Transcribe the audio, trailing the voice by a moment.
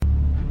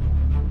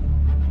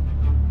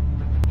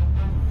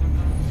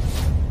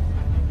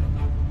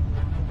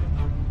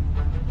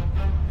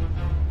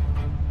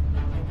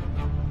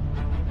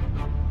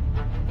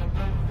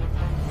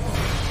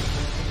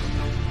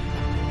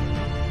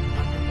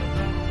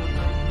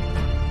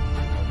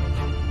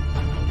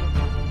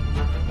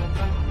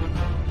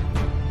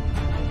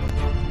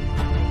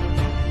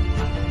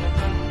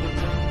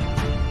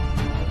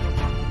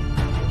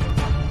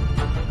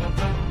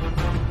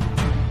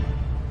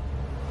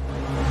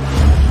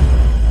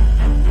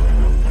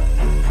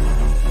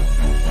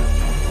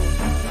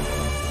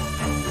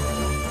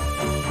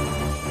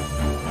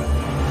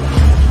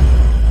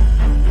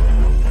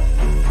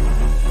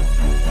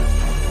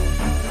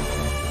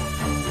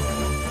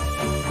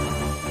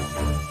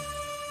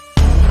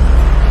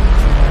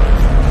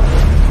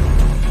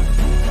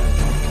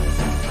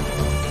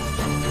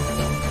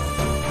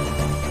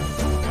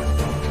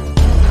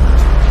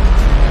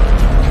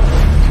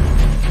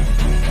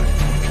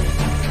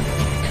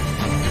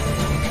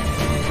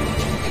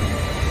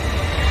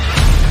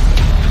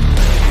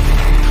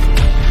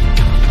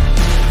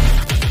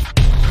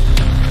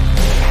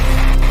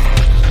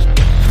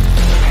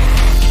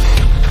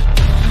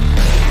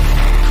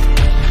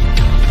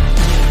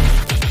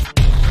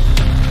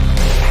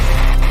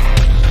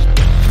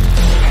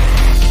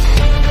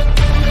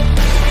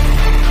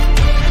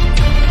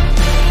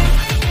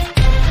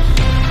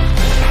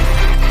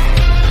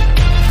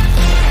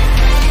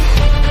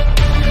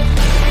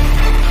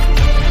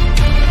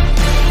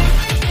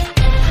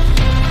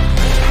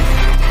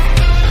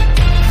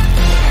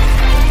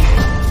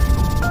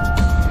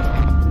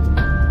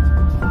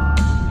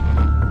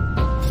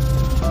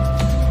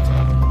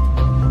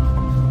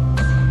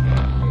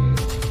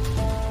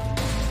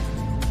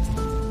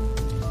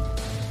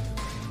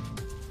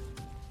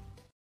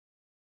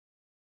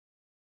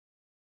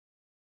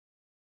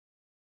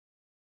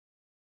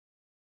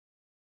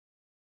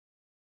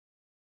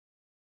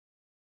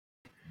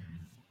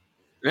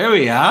There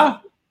we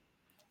are.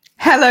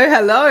 Hello,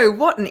 hello.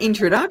 What an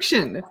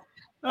introduction.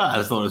 I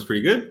just thought it was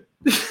pretty good.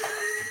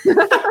 You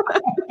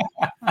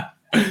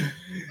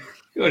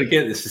got to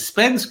get the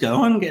suspense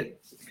going,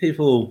 get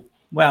people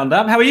wound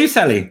up. How are you,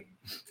 Sally?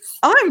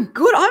 I'm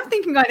good. I'm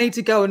thinking I need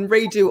to go and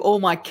redo all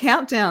my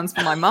countdowns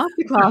for my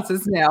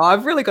masterclasses now.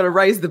 I've really got to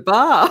raise the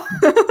bar.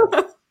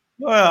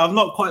 Well, I'm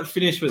not quite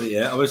finished with it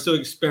yet. I was still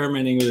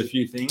experimenting with a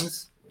few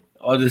things.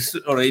 I just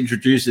sort of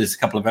introduced this a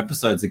couple of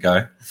episodes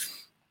ago.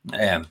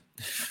 Yeah.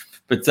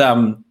 But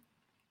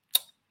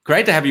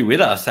great to have you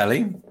with us,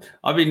 Sally.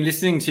 I've been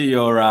listening to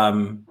your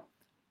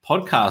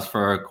podcast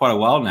for quite a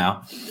while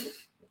now.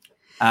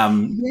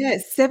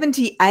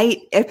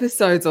 78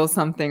 episodes or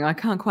something. I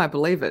can't quite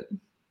believe it.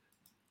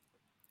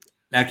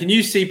 Now, can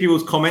you see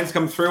people's comments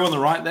come through on the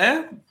right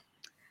there?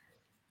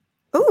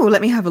 Oh,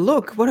 let me have a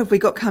look. What have we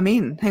got come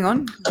in? Hang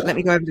on. Let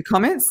me go over to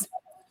comments.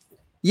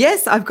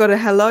 Yes, I've got a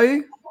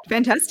hello.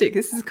 Fantastic.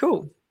 This is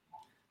cool.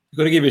 You've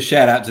got to give a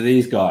shout out to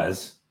these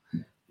guys.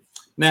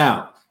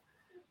 Now,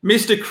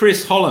 Mr.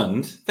 Chris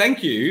Holland,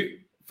 thank you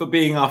for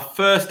being our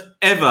first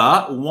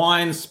ever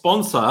wine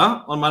sponsor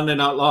on Monday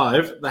Night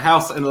Live, the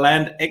house and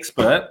land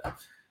expert.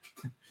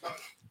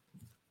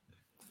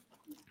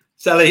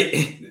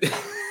 Sally's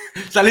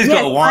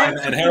got a wine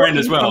at her end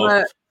as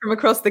well. From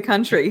across the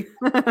country.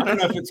 I don't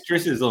know if it's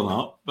Chris's or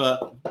not,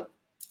 but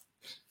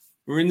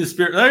we're in the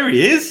spirit. There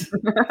he is.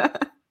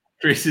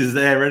 Chris is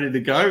there, ready to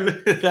go.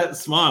 Look at that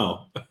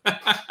smile.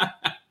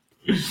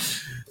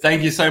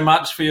 Thank you so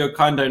much for your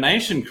kind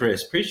donation,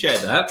 Chris.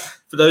 Appreciate that.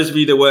 For those of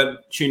you that weren't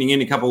tuning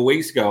in a couple of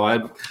weeks ago, I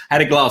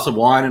had a glass of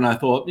wine and I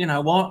thought, you know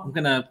what? I'm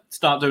going to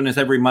start doing this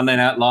every Monday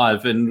Night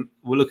Live, and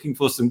we're looking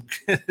for some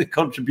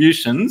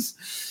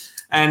contributions.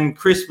 And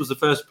Chris was the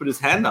first to put his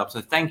hand up. So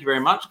thank you very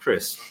much,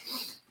 Chris.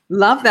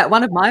 Love that.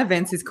 One of my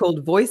events is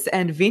called Voice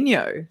and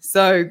Vinyo.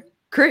 So,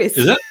 Chris.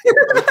 Is it?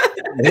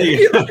 There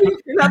you go.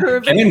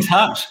 Get in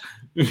touch.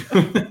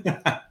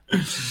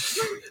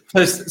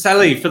 So,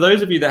 Sally, for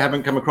those of you that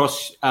haven't come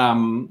across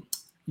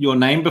your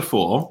name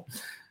before,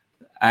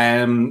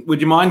 would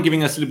you mind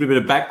giving us a little bit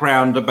of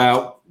background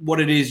about what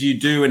it is you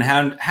do and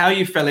how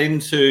you fell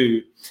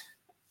into,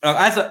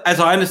 as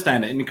I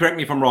understand it, and correct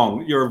me if I'm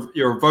wrong,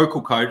 you're a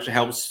vocal coach that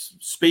helps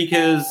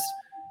speakers,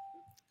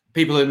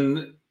 people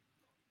in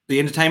the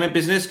entertainment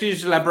business. Could you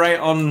just elaborate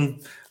on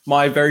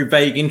my very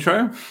vague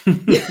intro?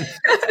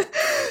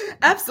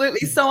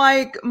 Absolutely. So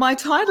my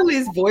title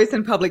is Voice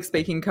and Public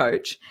Speaking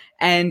Coach,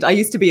 and I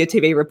used to be a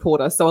TV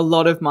reporter. So a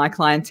lot of my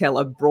clientele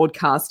are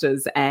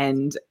broadcasters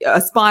and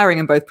aspiring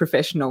and both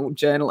professional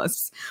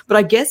journalists. But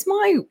I guess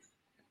my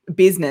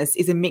business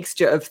is a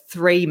mixture of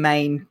three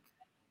main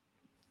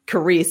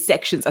career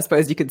sections, I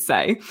suppose you could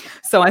say.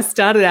 So I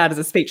started out as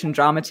a speech and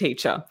drama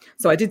teacher.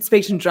 So I did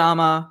speech and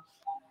drama.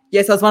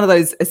 Yes, I was one of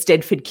those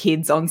Stedford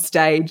kids on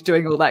stage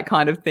doing all that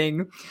kind of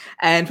thing.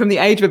 And from the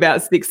age of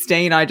about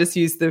 16, I just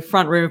used the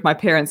front room of my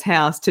parents'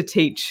 house to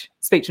teach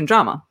speech and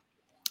drama.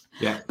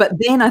 Yeah. But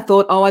then I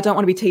thought, I don't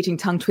want to be teaching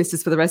tongue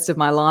twisters for the rest of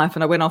my life.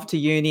 And I went off to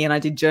uni and I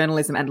did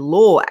journalism and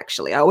law,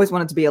 actually. I always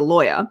wanted to be a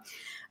lawyer.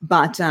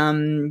 But,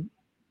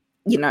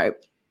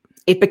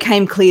 it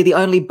became clear the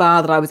only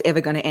bar that I was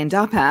ever going to end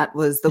up at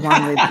was the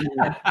one with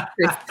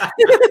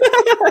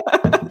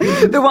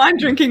the wine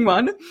drinking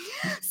one.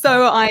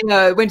 So I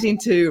went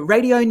into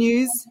radio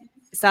news,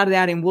 started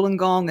out in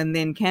Wollongong and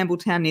then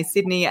Campbelltown near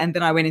Sydney. And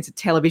then I went into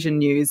television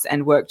news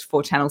and worked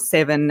for Channel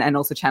 7 and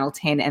also Channel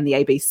 10 and the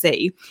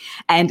ABC.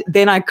 And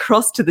then I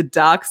crossed to the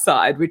dark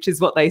side, which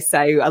is what they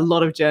say a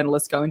lot of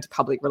journalists go into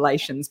public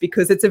relations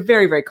because it's a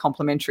very, very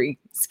complementary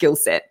skill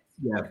set.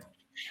 Yeah.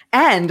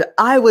 And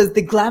I was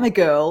the glamour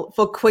girl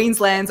for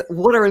Queensland's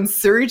Water and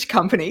Sewerage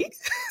Company.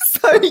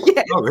 So,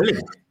 yeah. Oh,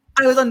 really?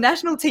 I was on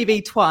national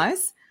TV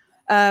twice,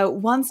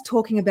 once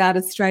talking about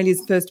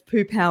Australia's first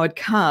poo-powered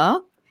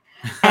car,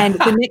 and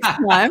the next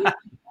time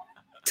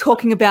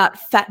talking about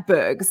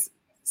fatbergs.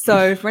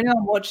 So for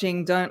anyone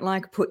watching, don't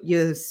put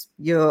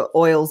your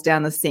oils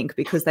down the sink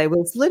because they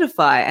will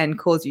solidify and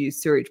cause you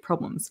sewage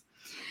problems.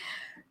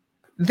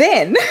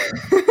 Then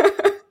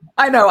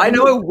I know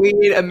a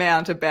weird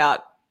amount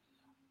about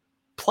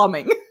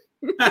plumbing.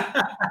 And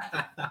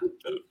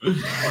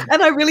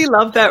I really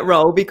loved that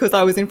role because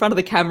I was in front of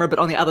the camera but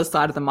on the other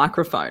side of the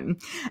microphone.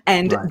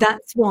 And right.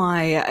 That's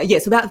why,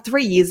 so about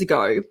 3 years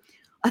ago,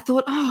 I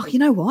thought, you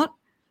know what?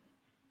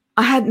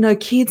 I had no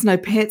kids, no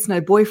pets,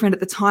 no boyfriend at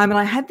the time, and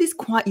I had this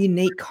quite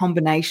unique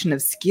combination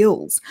of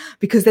skills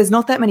because there's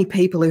not that many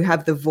people who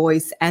have the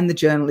voice and the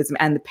journalism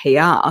and the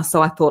PR.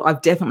 So I thought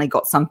I've definitely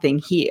got something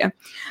here.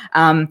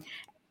 And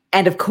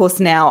of course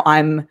now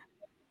I'm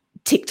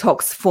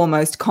TikTok's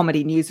foremost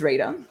comedy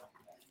newsreader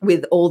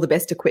with all the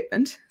best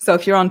equipment. So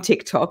if you're on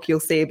TikTok,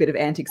 you'll see a bit of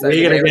antics over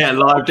there. We're going to get a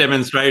live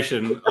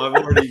demonstration. I've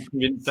already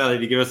convinced Sally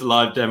to give us a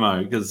live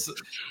demo because,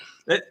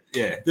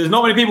 there's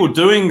not many people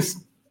doing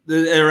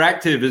that are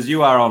active as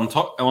you are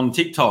on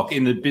TikTok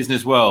in the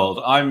business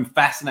world. I'm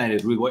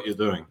fascinated with what you're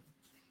doing.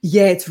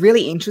 Yeah, it's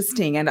really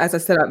interesting. And as I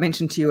said, I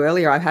mentioned to you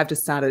earlier, I have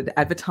just started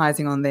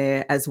advertising on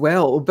there as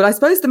well. But I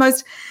suppose the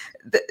most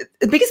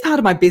the biggest part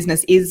of my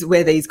business is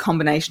where these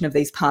combination of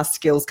these past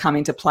skills come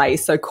into play.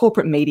 So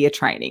corporate media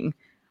training.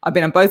 I've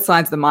been on both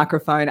sides of the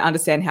microphone,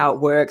 understand how it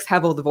works,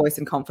 have all the voice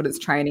and confidence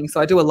training. So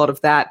I do a lot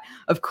of that.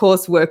 Of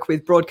course, work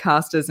with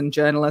broadcasters and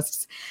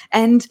journalists.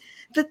 And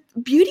the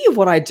beauty of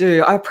what I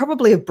do, I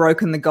probably have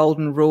broken the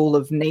golden rule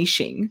of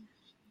niching,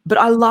 but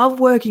I love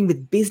working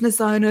with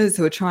business owners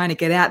who are trying to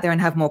get out there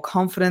and have more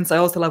confidence. I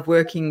also love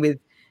working with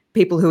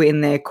people who are in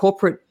their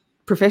corporate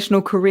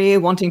professional career,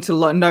 wanting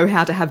to know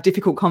how to have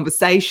difficult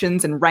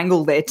conversations and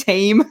wrangle their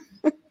team.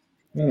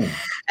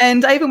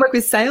 And I even work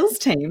with sales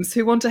teams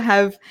who want to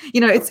have,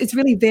 it's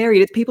really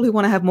varied. It's people who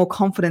want to have more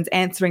confidence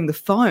answering the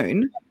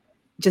phone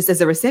just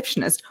as a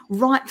receptionist,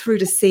 right through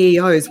to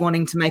CEOs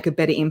wanting to make a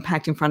better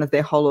impact in front of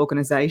their whole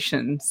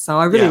organization. So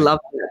I really love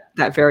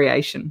that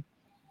variation.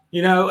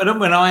 And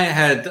when I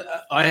had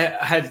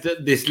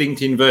this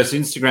LinkedIn versus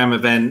Instagram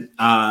event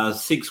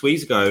 6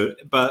 weeks ago,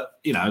 but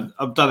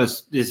I've done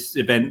this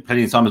event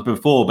plenty of times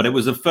before, but it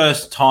was the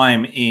first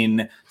time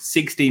in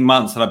 16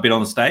 months that I've been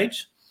on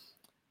stage.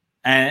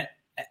 And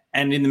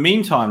in the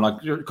meantime,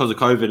 like because of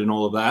COVID and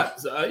all of that,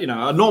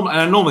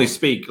 I normally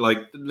speak like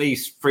at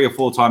least 3 or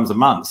 4 times a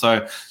month.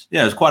 So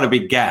it's quite a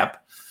big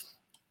gap.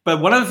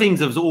 But one of the things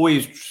that's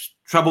always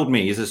troubled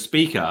me as a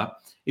speaker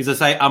is I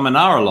say and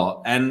a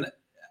lot. And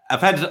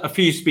I've had a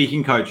few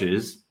speaking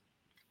coaches,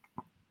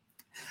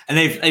 and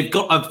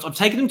I've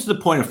taken them to the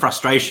point of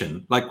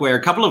frustration, like where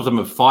a couple of them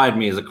have fired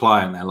me as a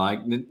client. They're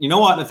like, you know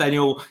what,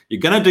 Nathaniel, you're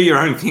going to do your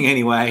own thing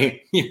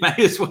anyway. You may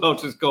as well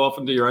just go off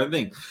and do your own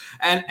thing.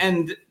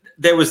 And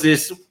there was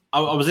this, I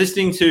was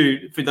listening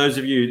to, for those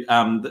of you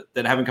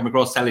that haven't come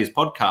across Sally's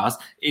podcast,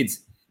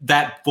 it's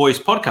That Voice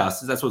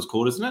Podcast. That's what it's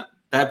called, isn't it?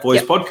 That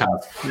Voice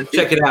Podcast.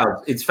 Check it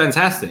out. It's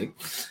fantastic.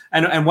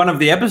 And one of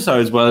the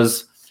episodes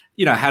was,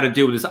 how to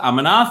deal with this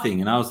and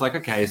thing. And I was like,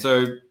 okay,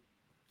 so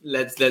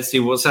let's see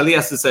what Sally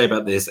has to say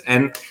about this.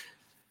 And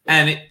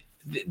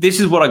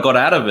this is what I got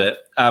out of it.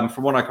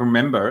 From what I can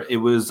remember, it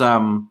was,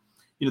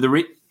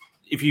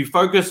 if you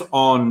focus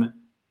on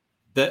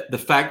the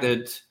fact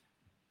that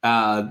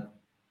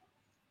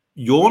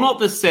you're not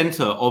the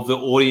center of the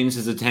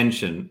audience's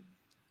attention,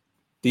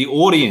 the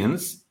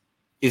audience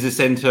is the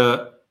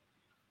center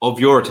of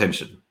your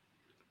attention.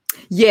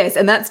 Yes,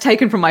 and that's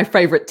taken from my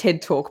favorite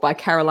TED Talk by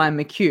Caroline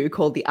McHugh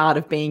called The Art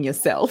of Being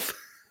Yourself.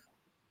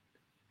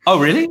 Oh,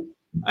 really?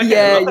 Okay,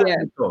 yeah.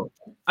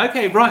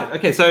 Okay, right.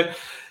 Okay, so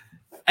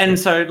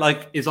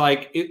like it's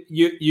like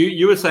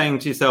you were saying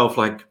to yourself,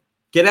 like,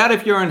 get out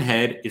of your own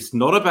head. It's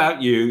not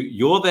about you.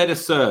 You're there to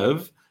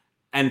serve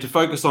and to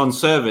focus on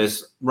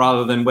service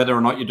rather than whether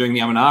or not you're doing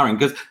the and ahhing.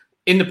 Because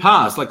in the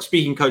past, like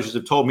speaking coaches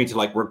have told me to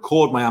like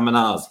record my and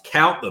ahs,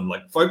 count them,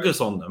 like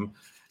focus on them.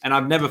 And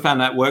I've never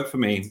found that work for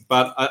me.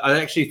 But I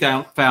actually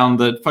found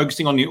that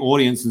focusing on the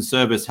audience and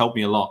service helped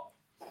me a lot.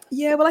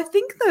 Yeah, well, I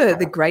think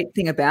the great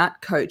thing about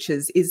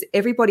coaches is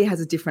everybody has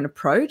a different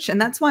approach.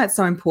 And that's why it's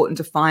so important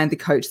to find the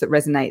coach that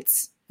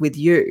resonates with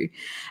you.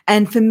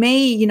 And for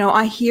me,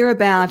 I hear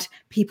about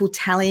people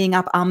tallying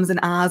up ums and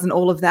ahs and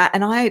all of that.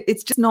 And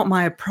it's just not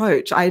my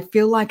approach. I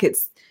feel like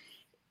it's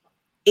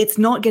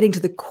not getting to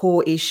the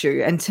core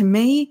issue. And to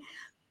me,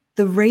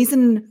 the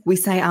reason we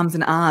say ums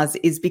and ahs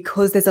is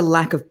because there's a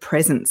lack of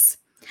presence.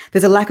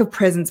 There's a lack of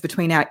presence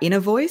between our inner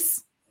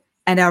voice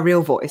and our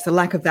real voice, a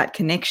lack of that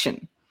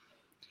connection.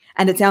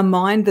 And it's our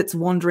mind that's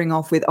wandering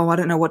off with, I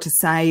don't know what to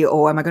say,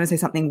 or am I going to say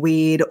something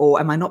weird, or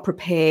am I not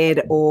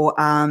prepared, or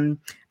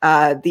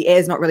the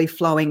air's not really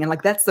flowing. And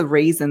like that's the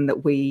reason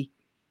that we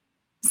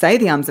say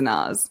the ums and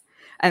ahs.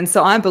 And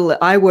so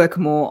I work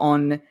more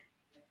on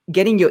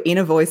getting your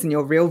inner voice and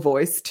your real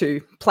voice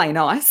to play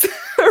nice,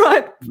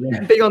 right?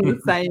 Yeah. Be on the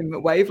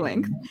same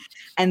wavelength,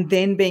 and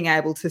then being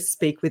able to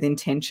speak with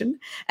intention.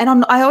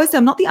 And I always say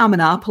I'm not the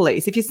and ah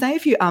police. If you say a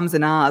few ums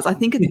and ahs, I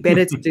think it's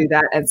better to do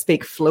that and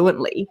speak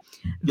fluently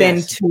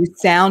than to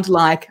sound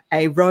like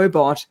a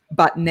robot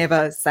but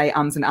never say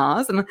ums and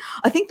ahs. And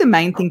I think the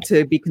main thing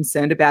to be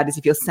concerned about is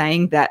if you're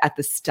saying that at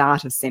the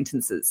start of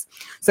sentences.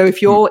 So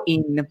if you're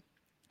in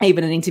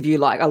even an interview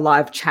like a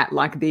live chat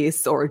like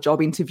this, or a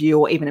job interview,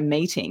 or even a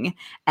meeting,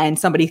 and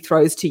somebody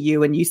throws to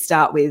you and you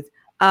start with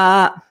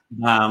so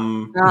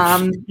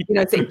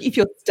if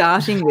you're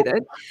starting with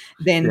it,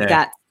 then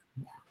that's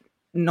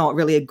not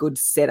really a good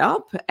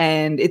setup,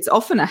 and it's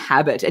often a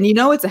habit. And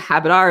it's a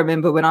habit. I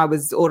remember when I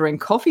was ordering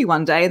coffee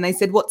one day and they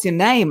said, "What's your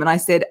name?" And I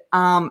said,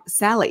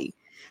 Sally.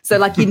 So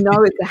like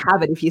it's a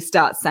habit if you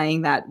start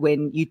saying that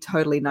when you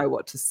totally know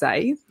what to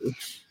say.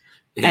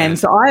 Yeah. And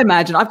so I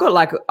imagine I've got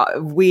like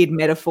weird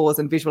metaphors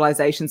and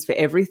visualizations for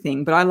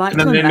everything, but I like. And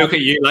then they look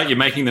at you like you're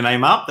making the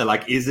name up. They're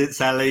like, "Is it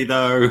Sally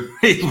though?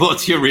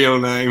 What's your real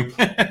name?"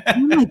 Oh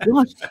my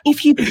gosh!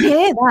 If you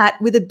pair that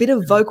with a bit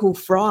of vocal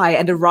fry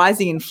and a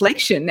rising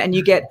inflection, and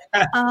you get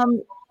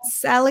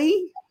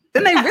Sally,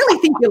 then they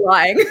really think you're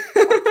lying.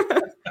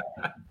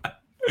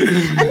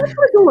 And that's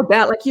what it's all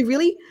about. Like you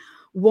really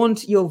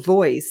want your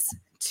voice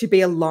to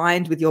be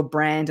aligned with your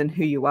brand and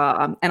who you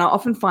are. And I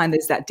often find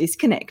there's that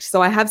disconnect.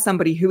 So I have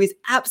somebody who is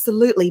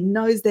absolutely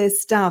knows their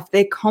stuff.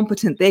 They're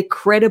competent. They're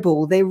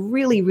credible. They're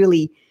really,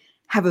 really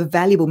have a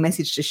valuable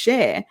message to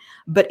share.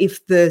 But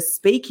if the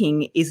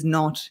speaking is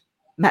not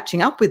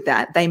matching up with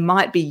that, they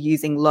might be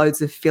using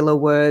loads of filler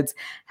words,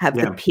 have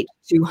the pitch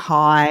too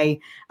high,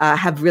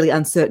 have really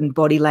uncertain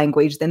body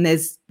language, then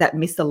there's that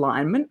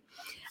misalignment.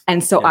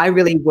 And so I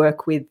really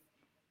work with,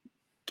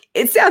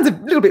 it sounds a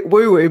little bit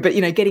woo-woo, but,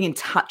 getting in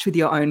touch with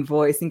your own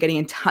voice and getting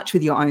in touch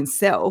with your own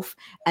self,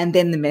 and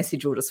then the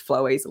message will just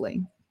flow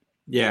easily.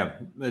 Yeah,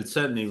 it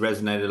certainly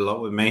resonated a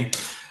lot with me.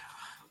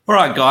 All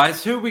right,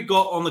 guys, who have we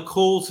got on the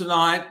call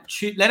tonight?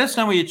 Let us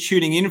know where you're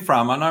tuning in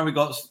from. I know we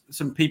got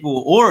some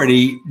people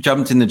already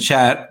jumped in the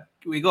chat.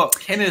 We got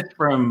Kenneth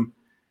from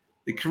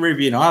the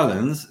Caribbean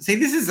islands. See,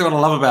 this is what I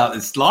love about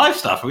this live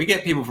stuff. We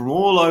get people from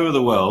all over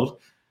the world.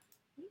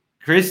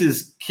 Chris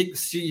is,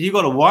 you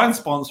got a wine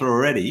sponsor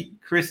already.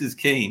 Chris is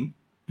keen.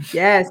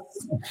 Yes.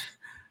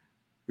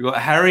 We've got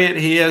Harriet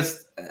here.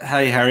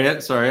 Hey,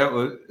 Harriet. Sorry.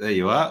 There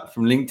you are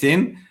from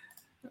LinkedIn.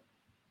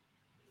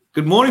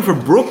 Good morning from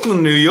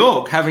Brooklyn, New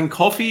York. Having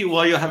coffee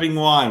while you're having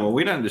wine. Well,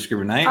 we don't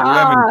discriminate.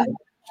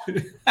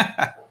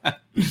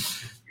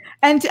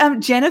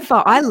 And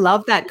Jennifer, I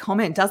love that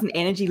comment. Doesn't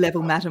energy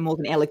level matter more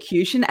than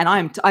elocution? And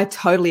I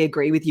totally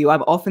agree with you.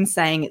 I'm often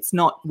saying it's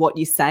not what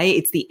you say,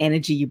 it's the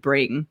energy you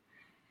bring.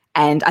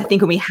 And I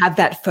think when we have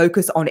that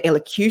focus on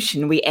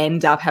elocution, we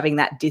end up having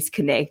that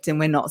disconnect and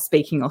we're not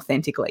speaking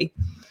authentically.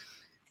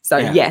 So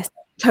yes,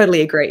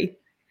 totally agree.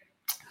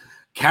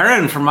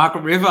 Karen from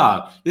Market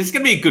River. This is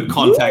going to be a good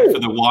contact for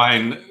the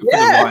wine.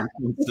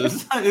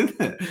 Sponsors,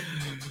 isn't it?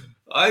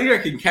 I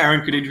reckon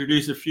Karen could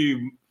introduce a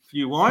few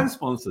wine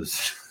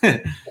sponsors.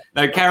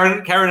 No,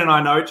 Karen and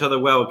I know each other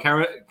well.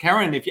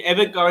 Karen, if you're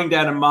ever going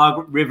down to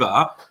Margaret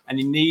River and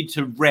you need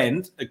to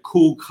rent a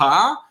cool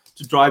car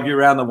to drive you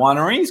around the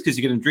wineries because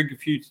you're going to drink a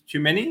few too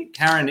many,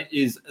 Karen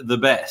is the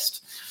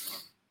best.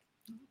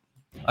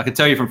 I can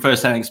tell you from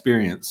first-hand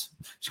experience.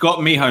 She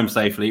got me home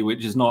safely,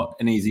 which is not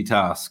an easy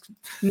task.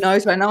 No,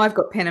 so I know I've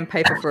got pen and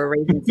paper for a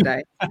reason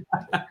today.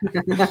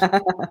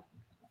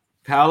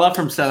 Paola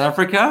from South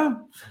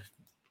Africa.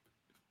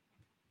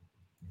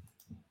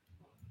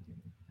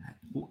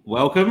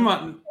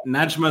 Welcome.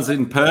 Najma's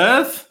in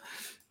Perth.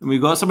 And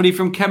we've got somebody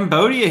from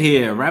Cambodia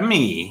here,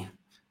 Rami.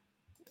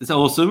 It's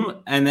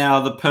awesome. And now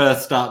the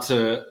Perth start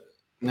to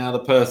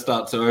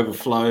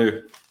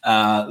overflow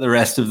the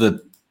rest of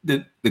the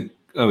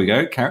there we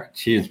go.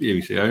 Cheers. Here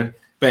we go.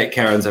 Bet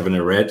Karen's having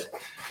a red.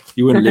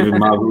 You wouldn't live in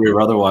Margaret River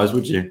otherwise,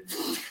 would you?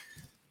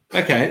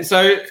 Okay,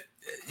 so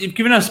you've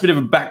given us a bit of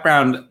a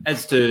background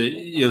as to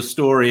your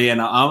story, and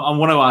I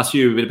want to ask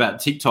you a bit about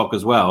TikTok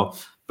as well.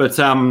 But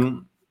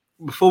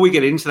before we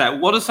get into that,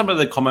 what are some of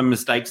the common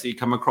mistakes that you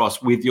come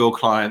across with your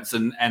clients,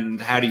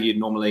 and how do you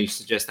normally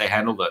suggest they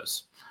handle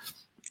those?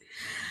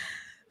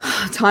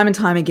 Time and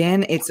time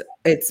again, it's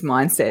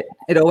mindset.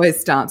 It always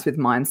starts with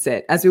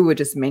mindset. As we were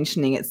just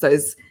mentioning, it's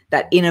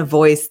that inner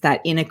voice,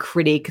 that inner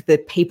critic, the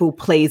people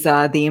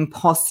pleaser, the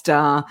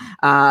imposter,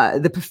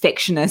 the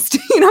perfectionist.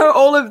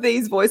 All of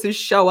these voices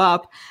show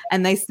up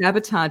and they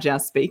sabotage our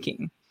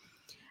speaking.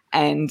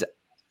 And,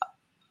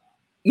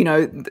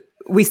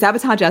 we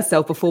sabotage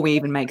ourselves before we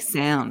even make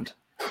sound.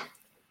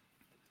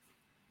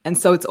 And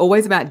so it's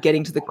always about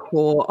getting to the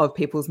core of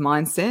people's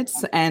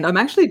mindsets. And I'm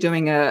actually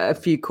doing a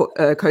few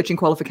coaching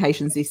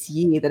qualifications this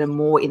year that are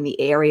more in the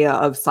area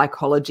of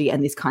psychology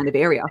and this kind of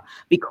area,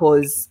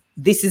 because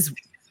this is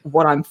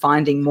what I'm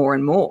finding more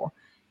and more.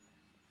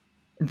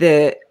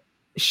 The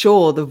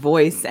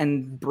voice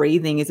and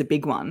breathing is a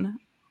big one,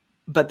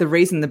 but the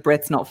reason the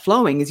breath's not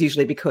flowing is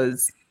usually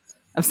because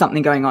of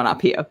something going on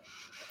up here.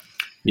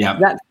 Yeah,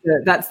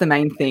 that's the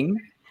main thing.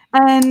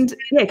 And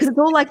because it's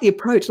all like the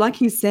approach,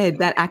 like you said,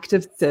 that act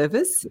of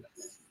service.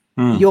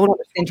 You're not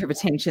the center of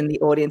attention. The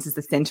audience is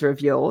the center of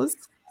yours.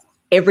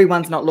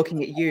 Everyone's not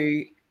looking at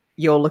you.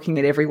 You're looking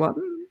at everyone.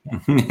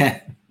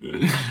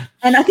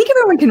 And I think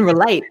everyone can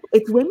relate.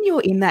 It's when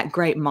you're in that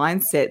great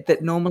mindset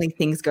that normally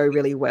things go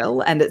really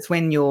well, and it's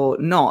when you're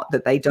not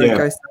that they don't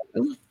go so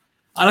well.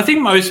 And I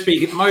think most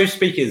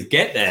speakers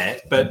get there,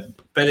 but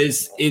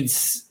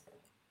it's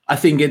I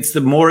think it's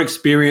the more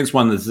experienced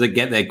ones that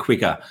get there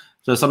quicker.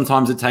 So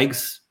sometimes it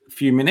takes a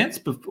few minutes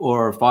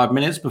or 5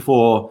 minutes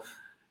before,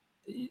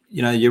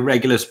 your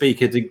regular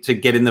speaker to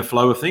get in the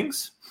flow of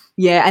things.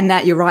 Yeah, and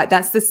that you're right.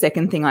 That's the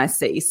second thing I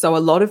see. So a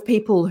lot of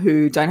people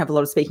who don't have a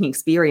lot of speaking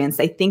experience,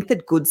 they think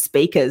that good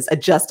speakers are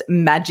just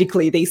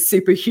magically these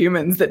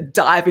superhumans that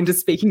dive into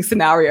speaking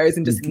scenarios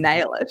and just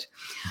nail it.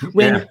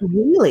 When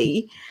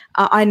really,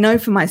 I know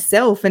for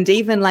myself, and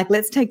even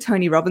let's take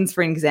Tony Robbins,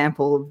 for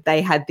example.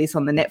 They had this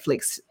on the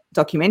Netflix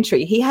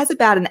documentary. He has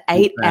about an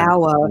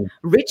 8-hour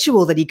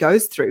ritual that he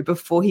goes through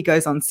before he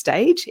goes on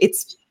stage.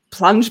 It's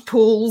plunge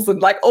pools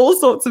and all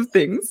sorts of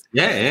things.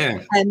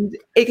 Yeah. And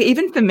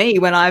even for me,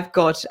 when I've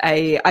got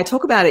I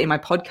talk about it in my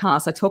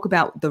podcast, I talk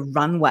about the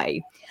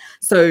runway.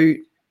 So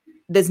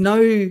there's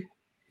no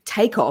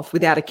takeoff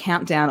without a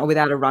countdown or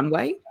without a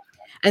runway.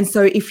 And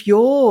so if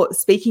your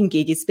speaking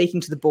gig is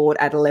speaking to the board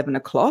at 11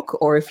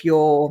 o'clock, or if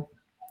you're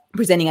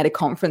presenting at a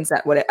conference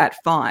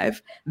at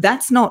 5,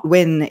 that's not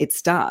when it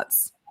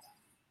starts.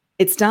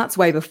 it starts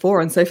way before.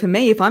 And so for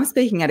me, if I'm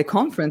speaking at a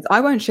conference, I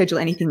won't schedule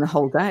anything the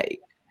whole day.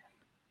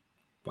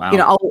 Wow. You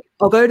know,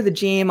 I'll go to the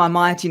gym. I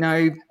might,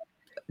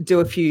 do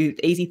a few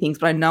easy things,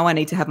 but I know I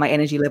need to have my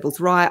energy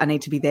levels right. I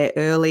need to be there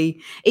early.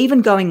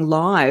 Even going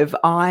live,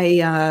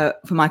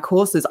 for my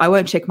courses, I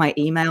won't check my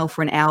email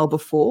for an hour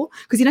before,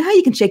 because you know how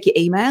you can check your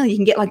email? You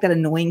can get like that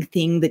annoying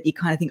thing that you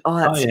kind of think,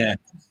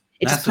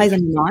 it just plays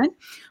on your mind.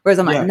 Whereas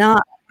I'm like, nah,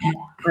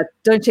 I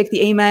don't check the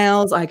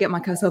emails. I get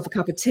myself a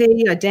cup of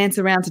tea. I dance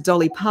around to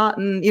Dolly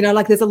Parton.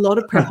 Like there's a lot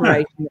of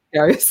preparation that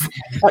goes.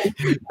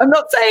 I'm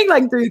not saying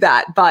like do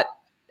that, but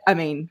I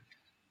mean,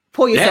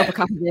 pour yourself a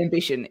cup of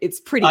ambition. It's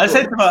pretty good.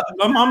 Said to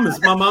my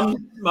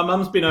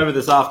mum's been over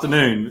this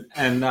afternoon,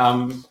 and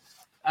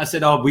I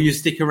said, "Oh, will you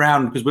stick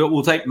around? Because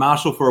we'll take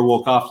Marshall for a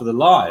walk after the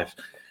live."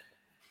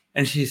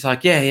 And she's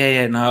like,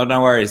 "Yeah,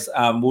 no worries.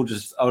 I'll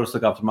just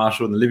look after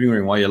Marshall in the living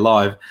room while you're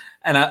live."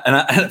 And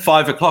at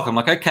 5 o'clock, I'm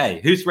like, "Okay,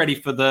 who's ready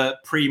for the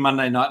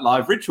pre-Monday Night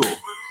Live ritual?"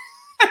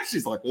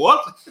 She's like,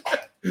 "What?"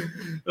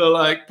 I'll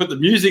like put the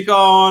music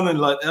on, and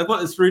like I've got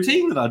this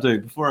routine that I do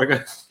before I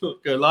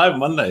go live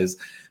Mondays.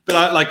 But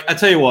I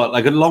tell you what,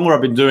 like the longer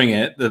I've been doing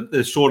it,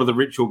 the shorter the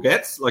ritual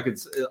gets. Like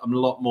I'm a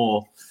lot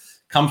more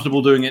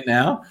comfortable doing it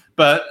now.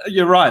 But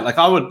you're right. Like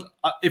I would,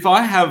 if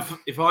I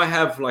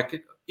have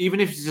like, even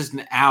if it's just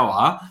an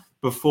hour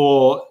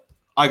before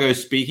I go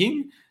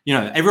speaking,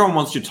 everyone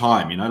wants your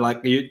time,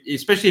 like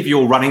especially if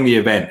you're running the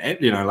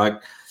event,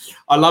 like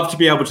I love to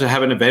be able to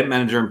have an event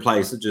manager in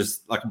place that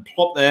just I can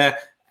plop there,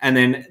 and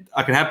then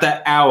I can have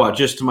that hour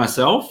just to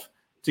myself,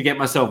 to get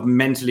myself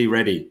mentally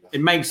ready.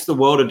 It makes the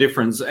world of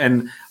difference.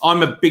 And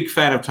I'm a big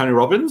fan of Tony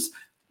Robbins,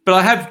 but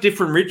I have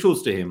different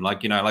rituals to him.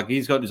 Like, like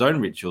he's got his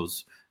own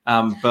rituals.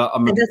 But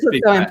I'm and that's what's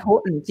so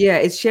important. Yeah,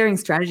 it's sharing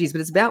strategies,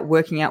 but it's about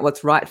working out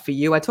what's right for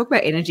you. I talk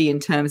about energy in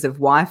terms of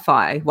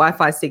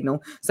Wi-Fi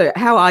signal. So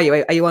how are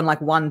you? Are you on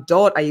like 1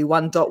 dot? Are you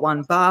 1 dot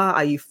 1 bar?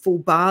 Are you full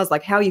bars?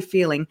 Like how are you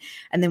feeling?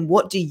 And then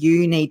what do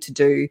you need to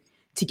do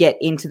to get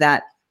into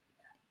that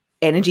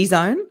energy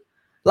zone?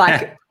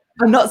 Like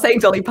I'm not saying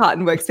Dolly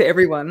Parton works for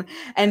everyone.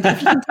 And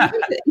if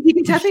you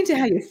can tap into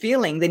how you're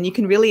feeling, then you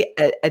can really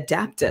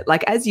adapt it.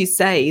 Like, as you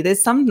say,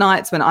 there's some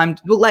nights when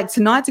like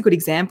tonight's a good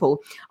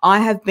example. I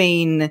had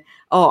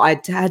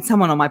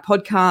someone on my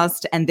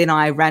podcast, and then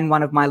I ran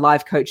one of my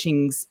live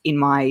coachings in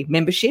my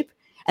membership.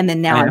 And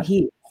then now I'm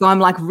here. So I'm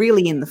like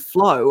really in the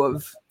flow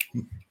of,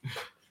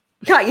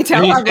 can't you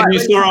tell?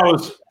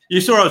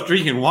 You saw I was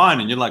drinking wine,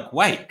 and you're like,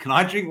 wait, can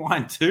I drink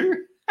wine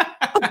too?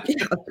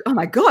 Oh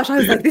my gosh, I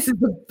was like, this is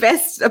the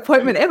best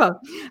appointment ever.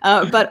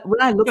 But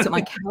when I looked at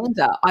my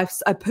calendar,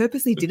 I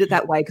purposely did it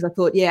that way because I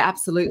thought, yeah,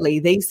 absolutely.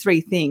 These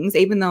 3 things,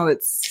 even though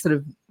it's sort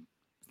of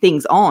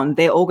things on,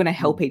 they're all going to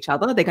help each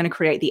other. They're going to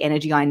create the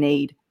energy I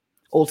need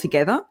all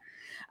together,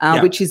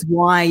 which is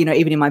why,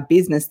 even in my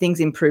business,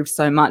 things improved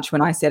so much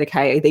when I said,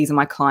 okay, these are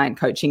my client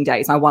coaching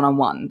days, my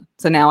one-on-one.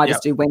 So now I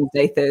just do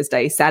Wednesday,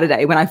 Thursday,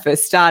 Saturday. When I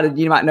first started,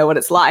 you might know what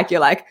it's like.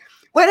 You're like,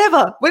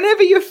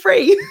 whenever you're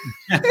free.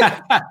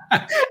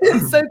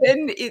 And so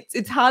then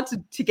it's hard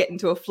to get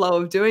into a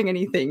flow of doing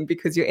anything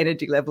because your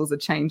energy levels are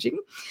changing.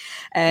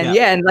 And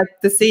and like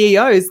the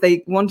CEOs,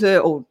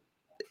 or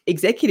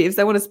executives,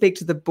 they want to speak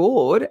to the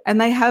board,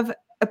 and they have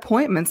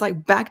appointments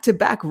like back to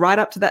back right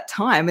up to that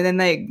time. And then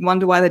they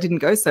wonder why they didn't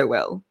go so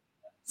well.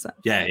 So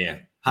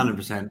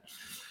 100%.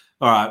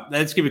 All right,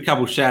 let's give a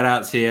couple shout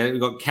outs here.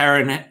 We've got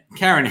Karen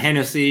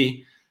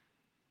Hennessy.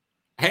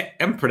 I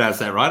haven't pronounced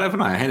that right,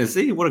 haven't I?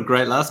 Hennessy, what a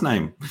great last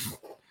name.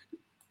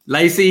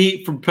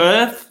 Lacey from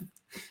Perth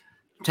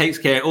takes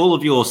care of all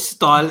of your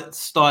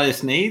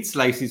stylist needs.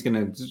 Lacey's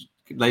gonna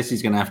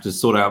have to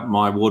sort out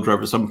my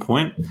wardrobe at some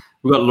point.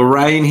 We've got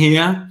Lorraine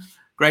here.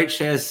 Great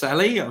shares,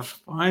 Sally. I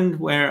find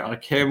where I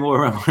care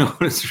more about my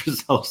honest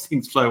results,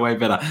 things flow way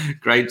better.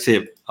 Great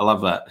tip. I love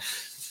that.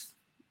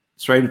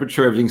 Strange but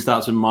true, everything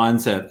starts with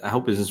mindset. I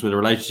help business with a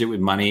relationship with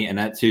money, and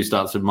that too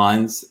starts with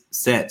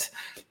mindset.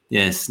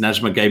 Yes,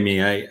 Najma gave me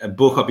a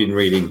book I've been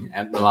reading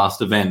at the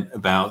last event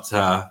about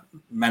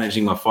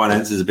managing my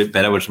finances a bit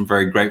better, which I'm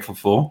very grateful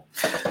for.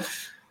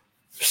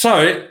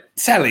 So,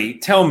 Sally,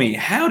 tell me,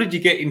 how did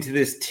you get into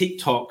this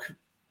TikTok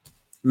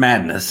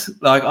madness?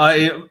 Like,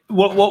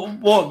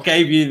 what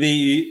gave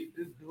you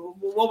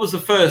what was the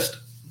first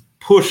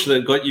push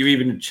that got you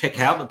even to check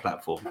out the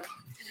platform?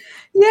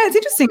 Yeah, it's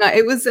interesting.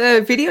 It was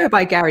a video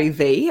by Gary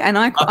Vee, and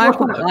I quite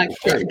like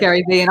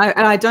Gary Vee, and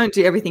I don't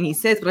do everything he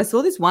says, but I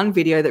saw this one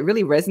video that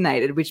really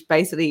resonated, which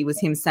basically was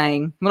him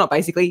saying, well, not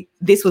basically,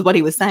 this was what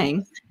he was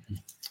saying.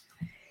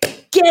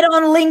 Get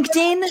on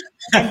LinkedIn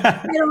and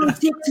get on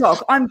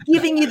TikTok. I'm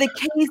giving you the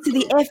keys to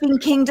the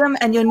effing kingdom,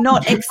 and you're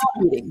not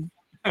executing.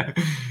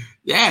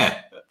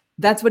 Yeah.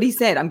 That's what he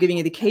said. I'm giving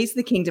you the keys to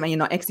the kingdom and you're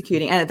not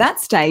executing. And at that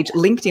stage,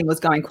 LinkedIn was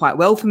going quite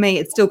well for me.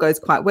 It still goes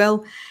quite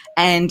well.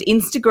 And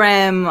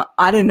Instagram,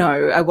 I don't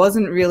know. I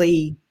wasn't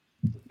really,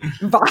 I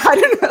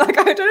don't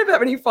have that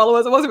many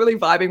followers. I wasn't really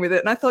vibing with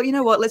it. And I thought, you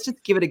know what, let's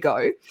just give it a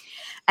go.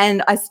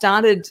 And I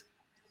started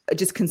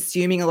just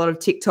consuming a lot of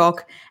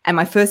TikTok. And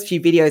my first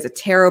few videos are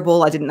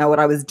terrible. I didn't know what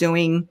I was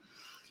doing.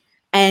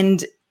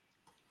 And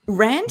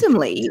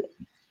randomly,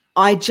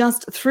 I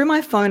just threw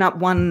my phone up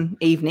one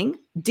evening,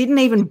 didn't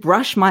even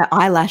brush my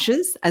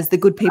eyelashes, as the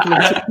good people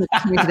of TikTok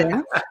pointed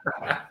out,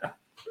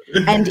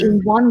 and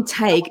in one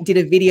take did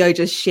a video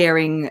just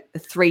sharing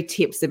 3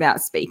 tips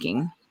about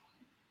speaking.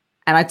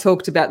 And I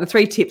talked about the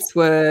 3 tips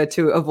were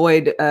to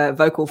avoid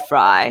vocal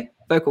fries,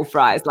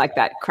 like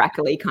that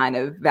crackly kind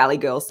of Valley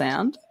Girl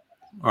sound.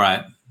 All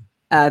right.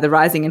 The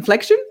rising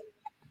inflection,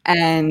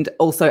 and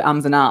also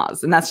ums and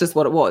ahs. And that's just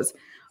what it was.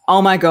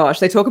 Oh my gosh,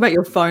 they talk about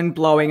your phone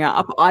blowing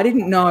up. I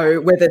didn't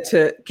know whether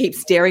to keep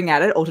staring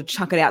at it or to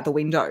chuck it out the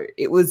window.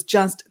 It was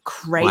just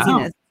craziness.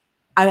 Wow.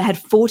 I had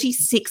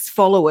 46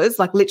 followers,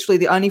 like literally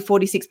the only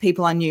 46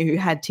 people I knew who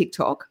had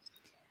TikTok.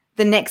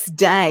 The next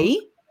day,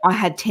 I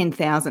had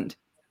 10,000.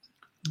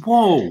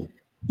 Whoa.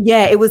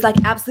 Yeah, it was like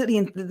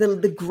absolutely,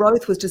 the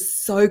growth was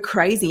just so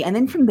crazy. And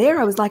then from there,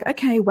 I was like,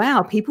 okay,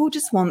 wow, people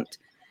just want,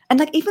 and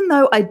like even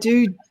though I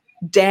do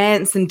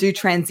dance and do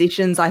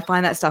transitions, I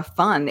find that stuff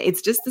fun.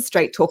 It's just the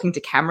straight talking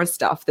to camera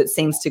stuff that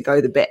seems to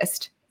go the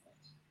best.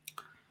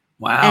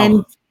 Wow.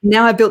 And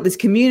now I built this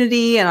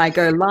community and I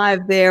go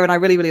live there and I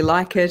really, really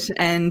like it.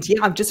 And yeah,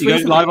 I've just you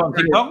go live on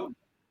TikTok?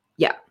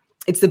 Yeah,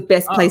 it's the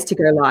best place to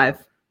go live.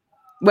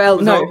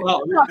 Well, no,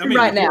 I mean,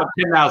 right now.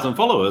 10,000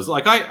 followers.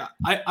 Like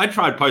I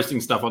tried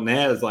posting stuff on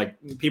there. It's like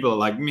people are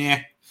like,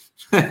 meh,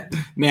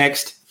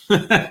 next.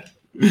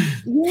 Yeah,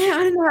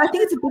 I don't know. I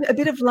think it's a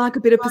bit of luck, a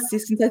bit of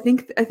persistence. I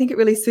think it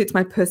really suits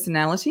my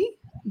personality,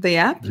 the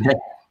app. Yeah.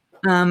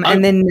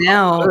 And then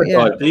now,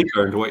 dive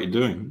deeper into what you're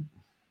doing.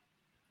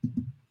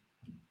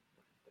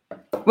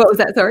 What was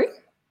that? Sorry.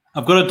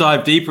 I've got to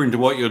dive deeper into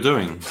what you're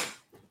doing.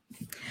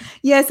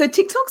 Yeah, so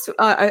TikTok's.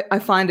 I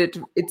find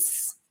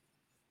it's.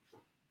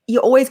 You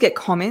always get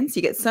comments.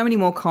 You get so many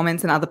more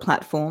comments than other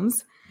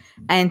platforms,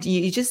 and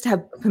you just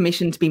have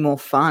permission to be more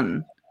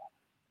fun.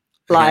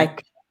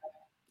 Like.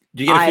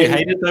 Do you get a few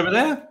haters over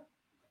there?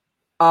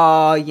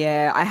 Oh,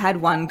 yeah. I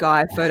had one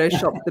guy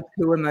Photoshop the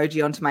poo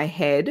emoji onto my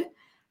head.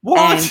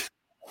 What?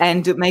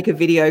 And make a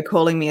video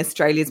calling me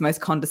Australia's most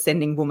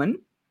condescending woman.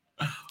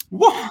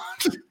 What?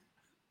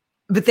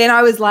 But then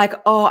I was like,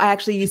 oh, I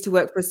actually used to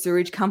work for a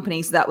sewage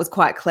company, so that was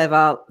quite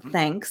clever.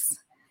 Thanks.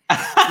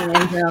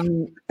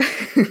 And,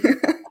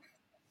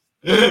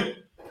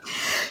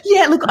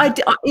 yeah, look,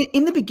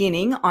 in the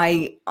beginning,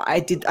 I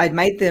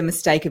made the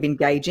mistake of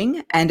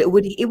engaging, and it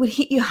would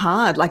hit you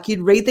hard. Like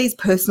you'd read these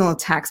personal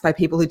attacks by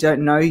people who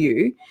don't know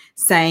you,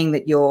 saying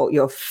that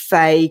you're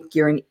fake,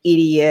 you're an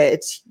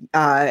idiot,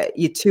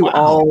 you're too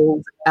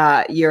old,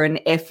 you're an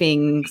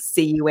effing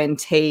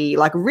cunt,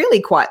 like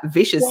really quite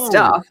vicious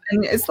stuff.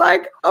 And it's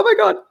like, oh my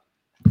God.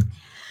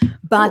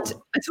 But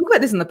I talk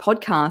about this in the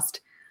podcast.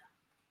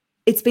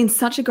 It's been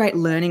such a great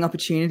learning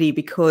opportunity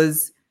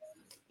because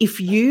if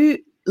you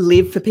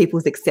live for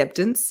people's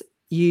acceptance,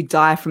 you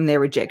die from their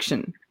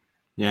rejection.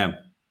 Yeah.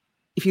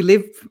 If you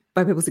live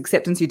by people's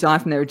acceptance, you die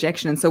from their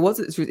rejection. And so what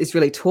it's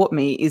really taught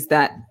me is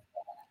that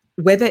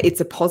whether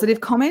it's a positive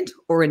comment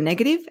or a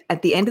negative,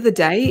 at the end of the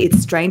day, it's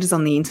strangers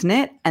on the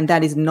internet, and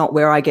that is not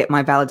where I get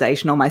my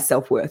validation or my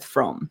self-worth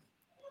from.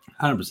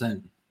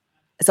 100%.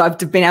 So I've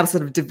been able to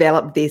sort of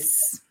develop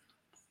this,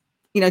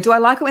 do I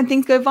like it when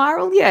things go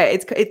viral? Yeah,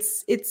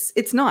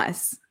 it's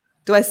nice.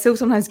 Do I still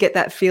sometimes get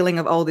that feeling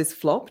of, oh, this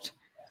flopped?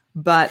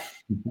 But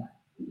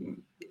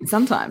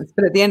sometimes,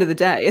 but at the end of the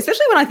day,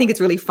 especially when I think it's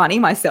really funny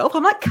myself,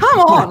 I'm like, come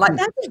on, like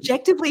that's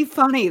objectively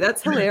funny.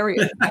 That's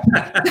hilarious.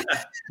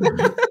 So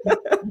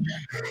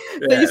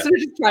you sort of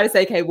just try to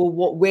say, okay, well,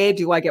 where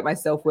do I get my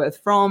self-worth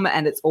from?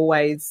 And it's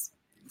always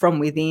from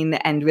within,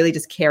 and really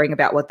just caring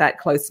about what that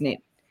close-knit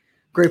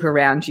group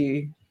around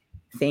you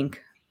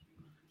think.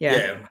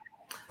 Yeah.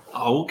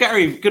 Oh,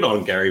 well, good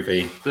on Gary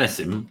V. Bless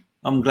him.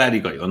 I'm glad he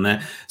got you on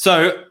there.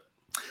 So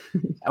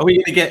are we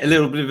going to get a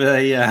little bit of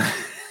a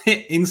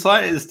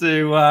insight as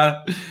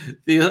to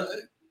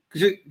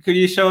could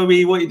you show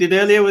me what you did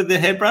earlier with the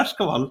hairbrush?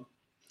 Come on.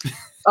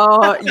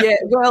 Oh, yeah.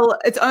 Well,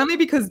 it's only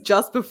because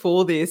just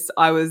before this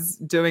I was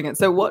doing it.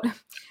 So what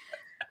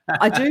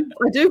I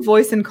do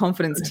voice and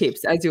confidence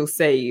tips, as you'll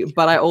see,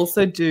 but I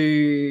also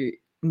do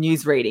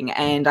news reading,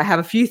 and I have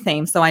a few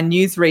themes. So I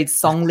news read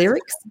song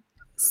lyrics.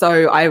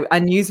 So I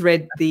news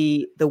read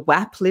the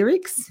WAP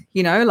lyrics,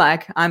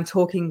 like I'm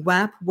talking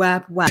WAP,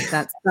 WAP, WAP.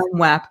 That's some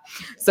WAP.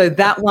 So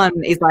that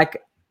one is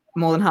like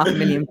more than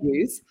 500,000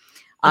 views.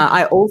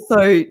 I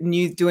also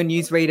do a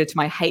news reader to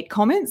my hate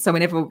comments. So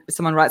whenever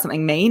someone writes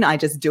something mean, I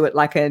just do it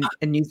like a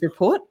news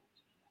report,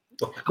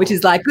 which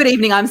is like, good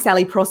evening, I'm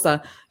Sally Prosser.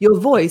 Your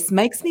voice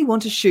makes me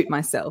want to shoot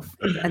myself.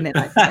 And then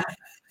so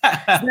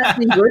that's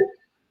been good.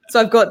 So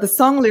I've got the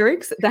song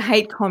lyrics, the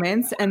hate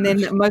comments, and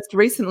then most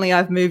recently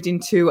I've moved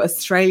into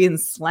Australian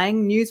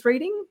slang news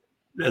reading.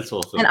 That's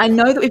awesome. And I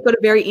know that we've got a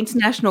very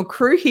international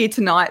crew here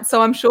tonight,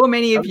 so I'm sure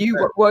many of you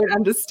won't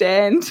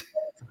understand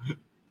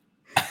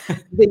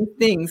these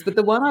things. But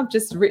the one I've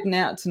just written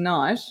out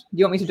tonight, do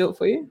you want me to do it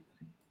for you?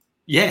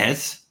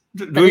 Yes.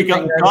 Do we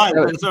got time?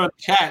 There's no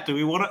chat. Do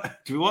we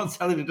want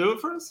Sally to do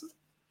it for us?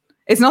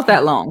 It's not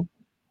that long.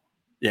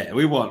 Yeah,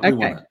 we want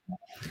it.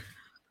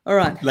 All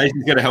right.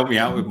 Lacey's going to help me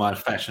out with my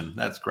fashion.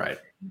 That's great.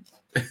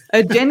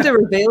 A gender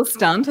reveal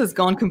stunt has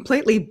gone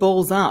completely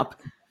balls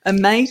up. A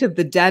mate of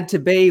the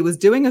dad-to-be was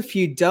doing a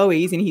few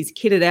doughies in his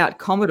kitted-out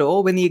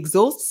Commodore when the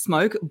exhaust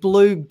smoke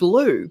blew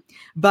blue.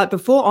 But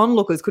before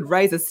onlookers could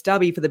raise a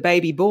stubby for the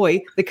baby boy,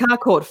 the car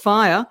caught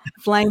fire,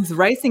 flames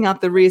racing up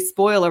the rear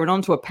spoiler and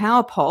onto a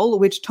power pole,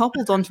 which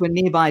toppled onto a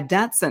nearby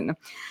Datsun.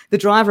 The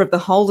driver of the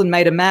Holden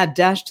made a mad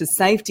dash to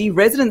safety.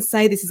 Residents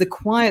say this is a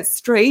quiet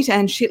street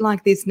and shit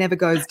like this never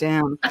goes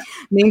down.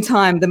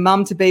 Meantime, the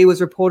mum-to-be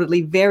was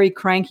reportedly very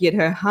cranky at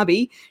her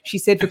hubby. She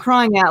said, "For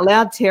crying out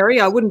loud,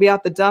 Terry, I wouldn't be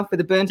up the duff with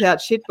a burnt-out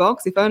shitbox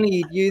if only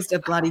you'd used a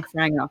bloody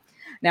franger."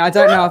 Now, I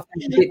don't know if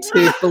that's a bit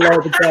too below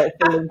the belt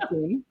for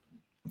LinkedIn.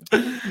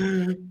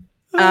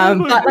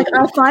 But like,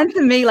 I find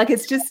for me, like,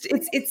 it's just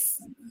it's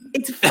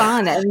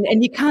fun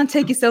and you can't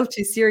take yourself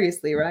too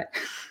seriously, right?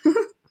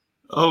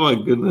 Oh my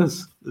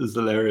goodness, this is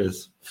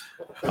hilarious.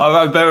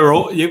 I bet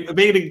you're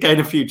going to gain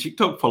a few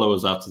TikTok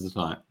followers after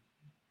tonight.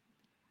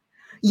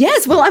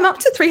 Yes, well, I'm up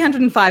to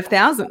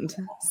 305,000,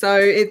 so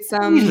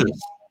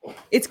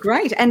it's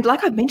great. And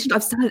like I've mentioned,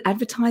 I've started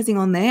advertising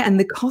on there, and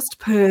the cost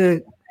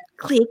per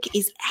click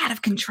is out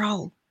of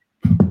control.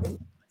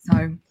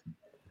 So.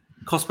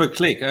 Cost per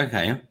click,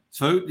 okay.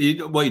 So,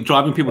 you're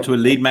driving people to a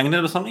lead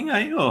magnet or something,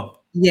 are you? Or?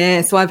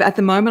 Yeah, so at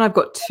the moment I've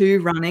got 2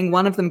 running.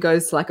 One of them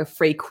goes to like a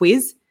free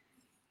quiz.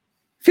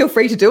 Feel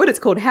free to do it. It's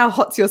called How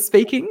Hot's Your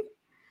Speaking?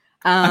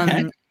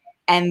 Okay.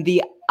 And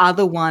the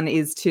other one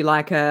is to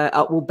like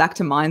back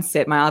to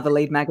mindset. My other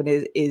lead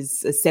magnet is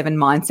 7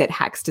 mindset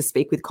hacks to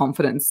speak with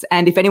confidence.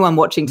 And if anyone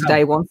watching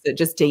today wants it,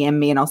 just DM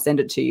me and I'll send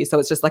it to you. So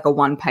it's just like a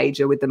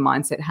 1-pager with the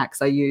mindset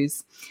hacks I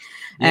use.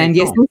 And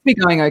yes, it seems to be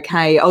going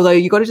okay. Although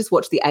you got to just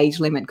watch the age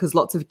limit because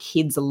lots of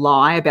kids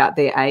lie about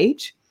their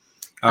age.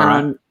 All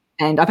right.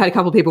 And I've had a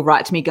couple of people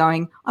write to me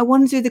going, "I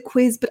want to do the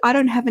quiz, but I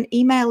don't have an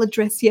email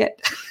address yet."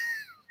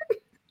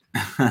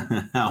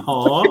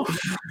 Oh.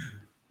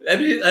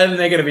 And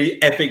they're going to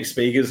be epic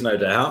speakers, no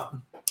doubt.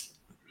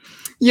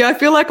 Yeah, I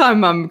feel like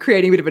I'm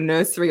creating a bit of a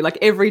nursery. Like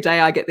every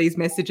day I get these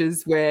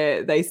messages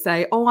where they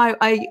say, "Oh,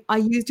 I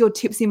used your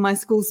tips in my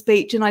school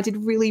speech and I did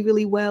really,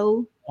 really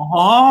well."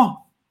 Oh,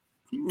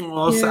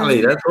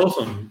 Sally, that's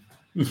awesome.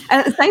 And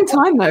at the same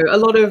time, though, a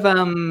lot of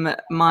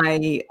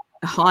my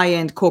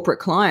high-end corporate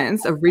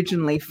clients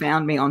originally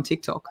found me on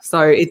TikTok.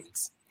 So it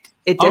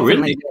definitely, oh,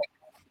 really?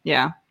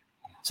 Yeah.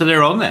 So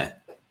they're on there?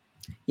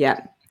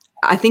 Yeah.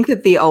 I think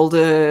that the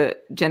older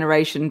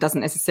generation doesn't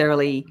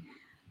necessarily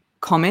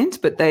comment,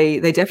 but they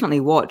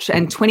definitely watch.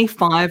 And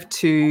 25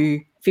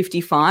 to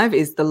 55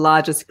 is the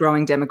largest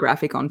growing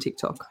demographic on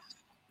TikTok.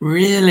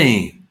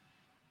 Really?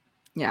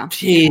 Yeah.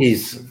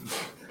 Jeez.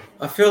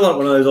 I feel like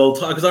one of those old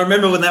times, because I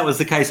remember when that was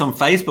the case on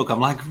Facebook. I'm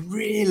like,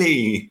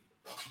 really?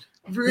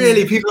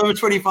 Really? People over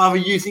 25 are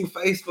using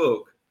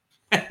Facebook?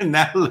 And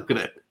now look at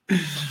it.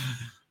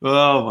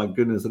 Oh, my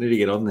goodness. I need to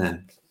get on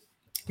there.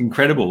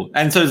 Incredible.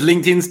 And so is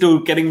LinkedIn still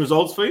getting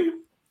results for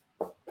you?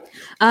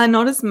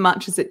 Not as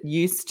much as it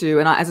used to.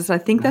 And as I said,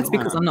 I think that's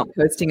because I'm not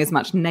posting as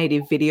much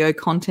native video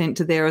content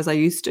to there as I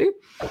used to.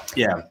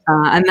 Yeah.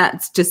 And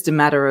that's just a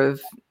matter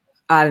of,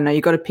 I don't know,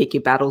 you've got to pick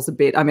your battles a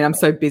bit. I mean, I'm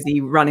so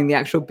busy running the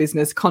actual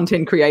business.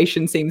 Content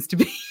creation seems to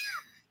be.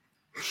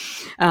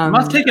 It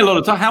must take a lot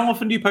of time. How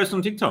often do you post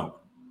on TikTok?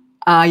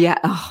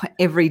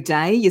 Every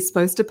day. You're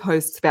supposed to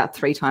post about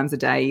 3 times a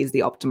day is the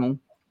optimal.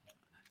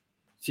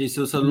 Geez,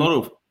 so it's a lot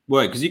of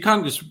work because you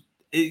got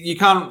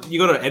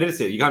to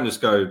edit it. You can't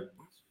just go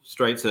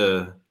straight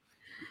to,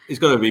 it's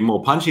got to be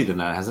more punchy than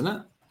that, hasn't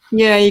it?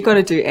 Yeah, you got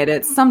to do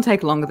edits. Some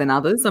take longer than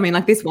others. I mean,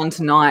 like this one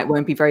tonight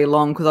won't be very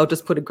long because I'll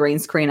just put a green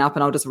screen up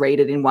and I'll just read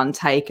it in one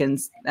take and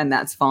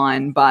that's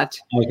fine. But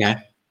okay.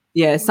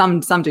 Yeah, some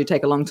do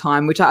take a long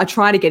time, which I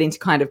try to get into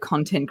kind of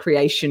content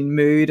creation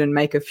mood and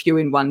make a few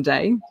in one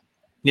day.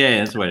 Yeah,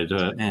 that's the way to do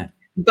it. Yeah.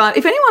 But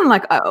if anyone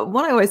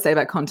what I always say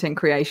about content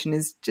creation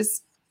is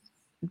just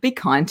be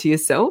kind to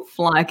yourself.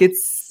 Like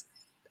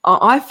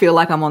I feel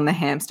like I'm on the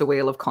hamster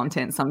wheel of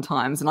content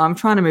sometimes, and I'm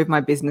trying to move my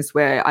business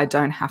where I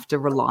don't have to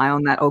rely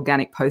on that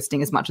organic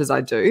posting as much as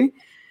I do.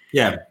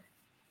 Yeah.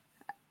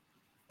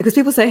 Because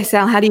people say,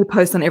 "Sal, how do you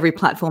post on every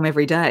platform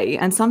every day?"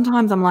 And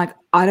sometimes I'm like,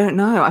 I don't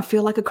know. I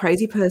feel like a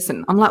crazy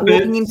person. I'm like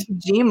walking into the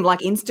gym, like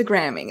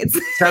Instagramming. It's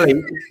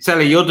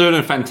Sally, you're doing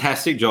a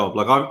fantastic job.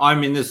 Like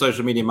I'm in the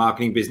social media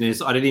marketing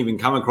business. I didn't even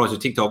come across your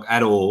TikTok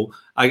at all.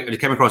 I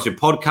came across your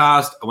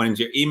podcast. I went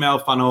into your email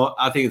funnel.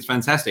 I think it's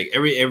fantastic.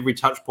 Every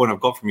touch point I've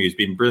got from you has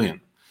been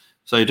brilliant.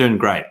 So you're doing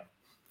great.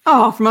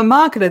 Oh, from a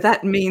marketer,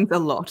 that means a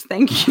lot.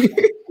 Thank you.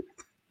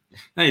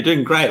 No, you're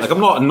doing great. Like I'm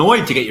not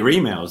annoyed to get your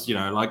emails,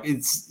 like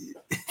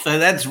so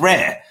that's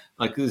rare.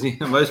 Like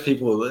most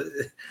people,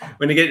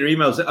 when they get your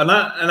emails,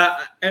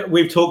 and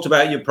we've talked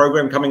about your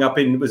program coming up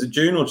in, was it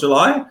June or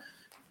July?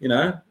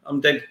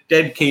 I'm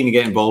dead keen to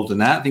get involved in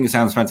that. I think it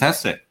sounds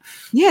fantastic.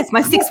 Yes,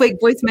 my 6-week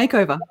voice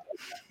makeover.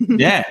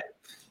 Yeah,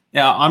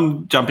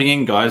 I'm jumping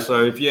in, guys.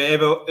 So if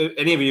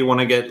any of you want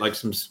to get like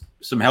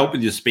some help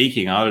with your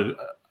speaking, I would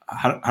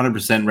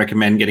 100%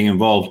 recommend getting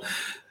involved.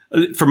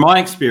 From my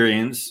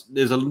experience,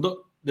 there's a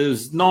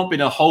there's not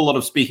been a whole lot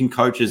of speaking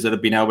coaches that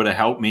have been able to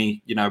help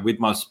me, with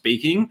my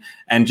speaking.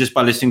 And just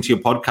by listening to your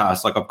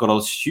podcast, like I've got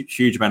a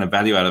huge amount of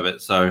value out of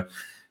it. So,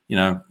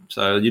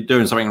 so you're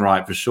doing something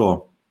right for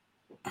sure.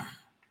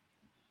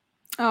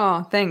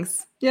 Oh,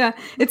 thanks. Yeah,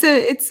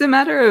 it's a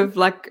matter of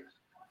like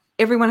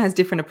everyone has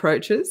different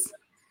approaches.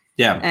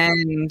 Yeah,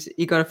 and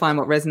you got to find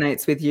what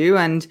resonates with you.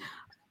 And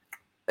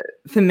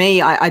for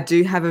me, I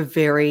do have a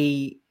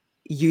very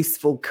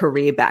useful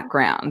career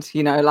background.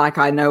 Like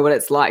I know what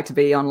it's like to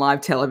be on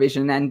live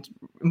television and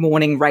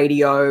morning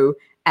radio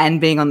and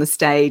being on the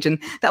stage. And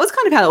that was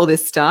kind of how all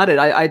this started.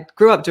 I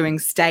grew up doing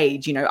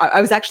stage.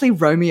 I was actually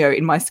Romeo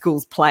in my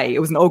school's play. It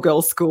was an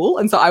all-girls school.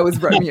 And so I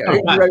was Romeo,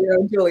 Romeo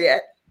and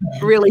Juliet.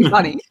 Really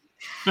funny.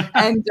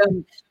 And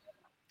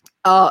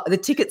the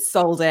tickets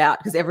sold out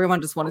because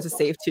everyone just wanted to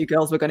see if two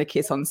girls were going to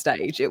kiss on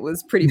stage. It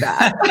was pretty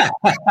bad.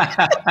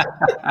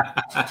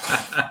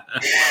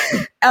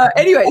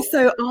 Anyway,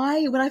 so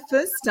when I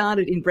first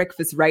started in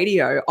breakfast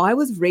radio, I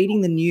was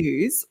reading the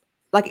news.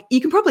 Like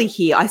you can probably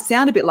hear, I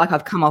sound a bit like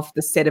I've come off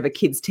the set of a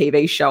kids'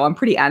 TV show. I'm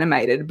pretty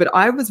animated, but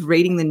I was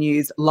reading the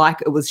news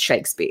like it was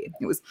Shakespeare.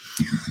 It was,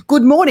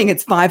 "Good morning,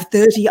 it's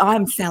 5:30.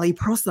 I'm Sally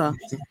Prosser."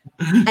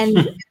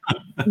 And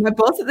my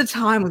boss at the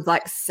time was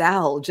like,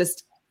 "Sal,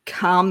 just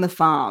calm the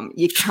farm.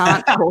 You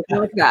can't talk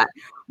like that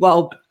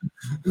while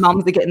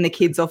mums are getting the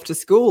kids off to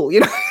school."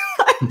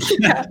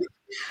 Yeah.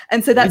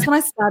 And so that's when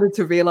I started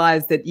to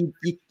realize that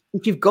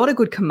if you've got a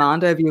good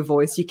command over your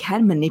voice, you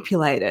can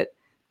manipulate it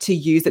to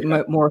use it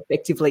more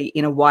effectively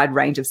in a wide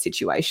range of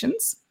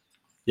situations.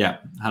 Yeah,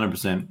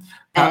 100%.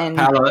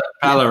 Paola,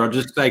 I'll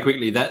just say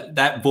quickly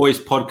that voice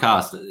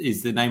podcast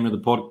is the name of the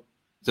pod.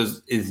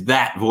 Is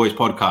that voice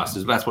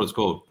podcast? That's what it's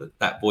called.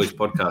 That voice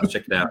podcast.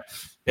 Check it out.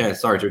 Yeah,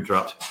 sorry to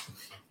interrupt.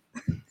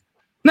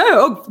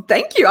 No,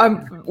 thank you.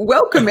 I'm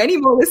welcome any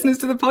more listeners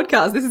to the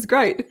podcast. This is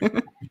great.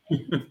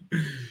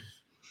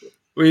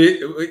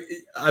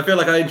 I feel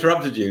like I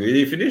interrupted you. Are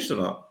you finished or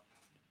not?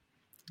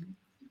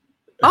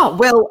 Oh,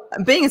 well,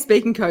 being a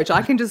speaking coach,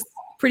 I can just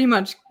pretty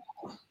much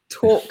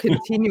talk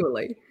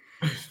continually.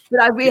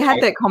 But we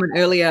had that comment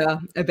earlier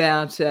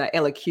about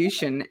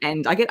elocution,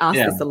 and I get asked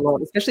this a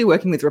lot, especially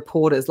working with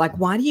reporters. Like,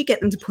 why do you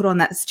get them to put on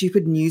that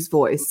stupid news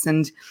voice?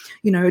 And,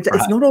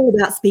 it's not all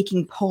about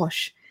speaking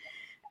posh.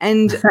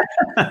 And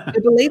I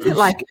believe that,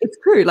 like, it's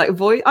true. Like,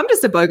 I'm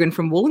just a bogan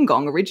from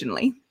Wollongong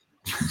originally.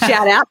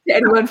 Shout out to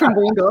anyone from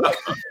Wollongong.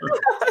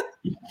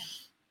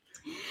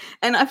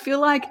 And I feel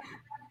like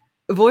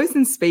voice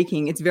and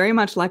speaking, it's very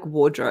much like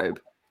wardrobe.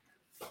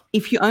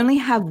 If you only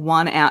have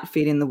one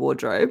outfit in the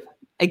wardrobe,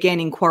 again,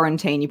 in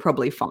quarantine, you're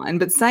probably fine.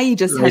 But say you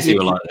just have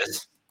your like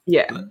this.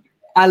 Yeah,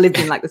 I lived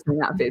in like the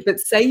same outfit. But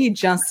say you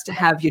just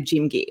have your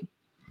gym gear.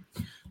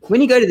 When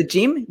you go to the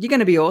gym, you're going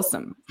to be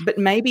awesome. But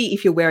maybe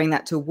if you're wearing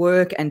that to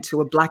work and to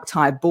a black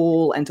tie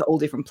ball and to all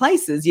different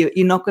places, you're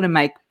not going to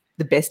make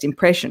the best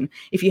impression.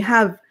 If you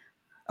have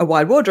a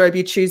wide wardrobe,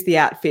 you choose the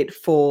outfit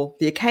for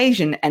the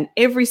occasion, and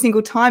every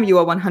single time you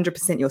are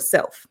 100%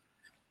 yourself.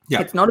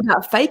 Yeah. It's not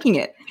about faking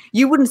it.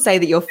 You wouldn't say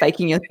that you're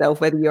faking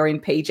yourself whether you're in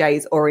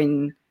PJs or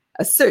in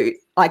a suit.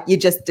 Like, you're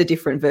just a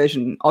different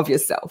version of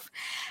yourself.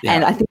 Yeah.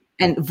 And I think,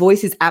 and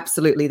voice is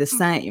absolutely the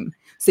same.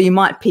 So you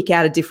might pick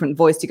out a different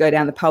voice to go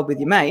down the pub with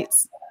your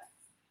mates,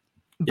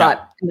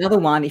 but another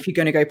one if you're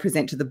going to go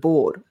present to the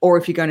board or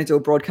if you're going to do a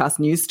broadcast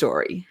news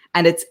story.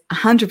 And it's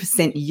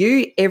 100%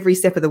 you every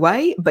step of the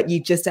way, but you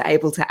just are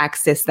able to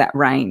access that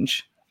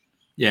range.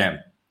 Yeah.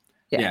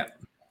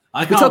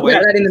 I can't talk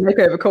about that in the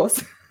makeover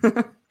course.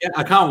 Yeah,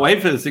 I can't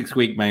wait for the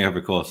 6-week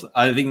makeover course.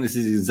 I think this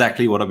is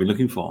exactly what I've been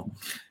looking for.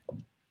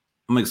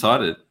 I'm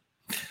excited.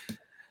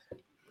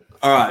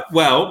 All right.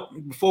 Well,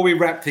 before we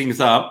wrap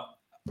things up,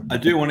 I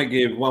do want to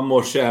give one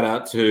more shout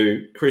out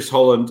to Chris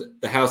Holland,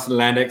 the house and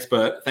land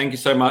expert. Thank you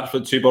so much for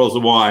 2 bottles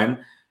of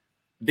wine.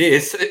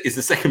 This is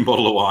the second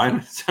bottle of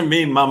wine. So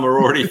me and Mum are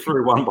already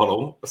through 1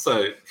 bottle.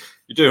 So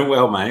you're doing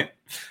well, mate.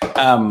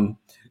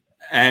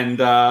 And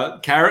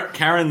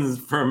Karen's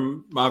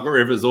from Margaret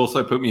Rivers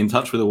also put me in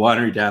touch with a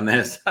winery down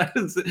there. So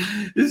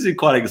this is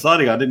quite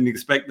exciting. I didn't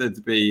expect there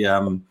to be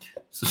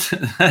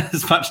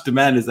as much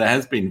demand as there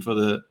has been for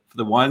the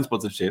wine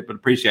sponsorship, but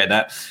appreciate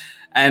that.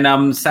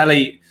 And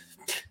Sally,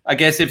 I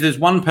guess if there's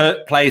one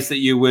place that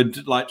you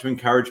would like to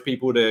encourage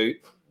people to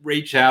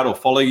reach out or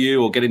follow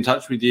you or get in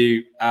touch with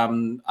you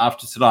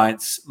after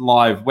tonight's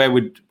live, where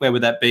would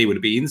that be? Would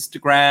it be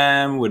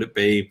Instagram? Would it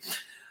be?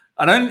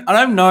 I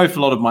don't know if a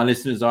lot of my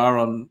listeners are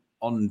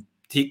on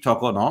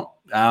TikTok or not,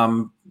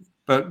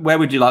 but where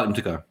would you like them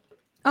to go?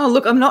 Oh,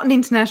 look, I'm not an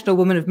international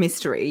woman of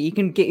mystery. You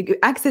can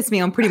access me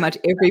on pretty much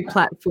every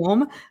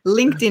platform.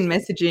 LinkedIn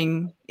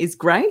messaging is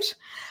great.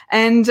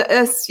 And,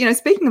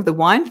 speaking of the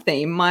wine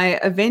theme, my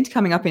event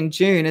coming up in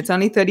June, it's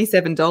only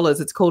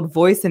 $37. It's called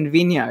Voice and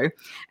Vino.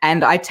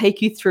 And I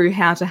take you through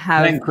how to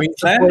have... in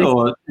Queensland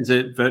or is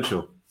it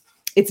virtual?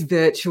 It's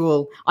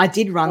virtual. I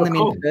did run them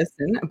in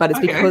person, but it's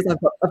because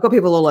I've got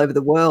people all over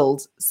the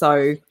world.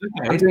 So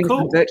I'm doing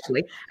it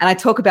virtually. And I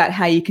talk about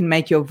how you can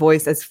make your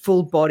voice as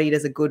full-bodied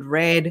as a good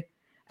red,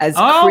 as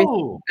crisp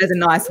as a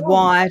nice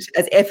white,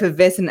 as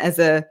effervescent as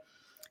a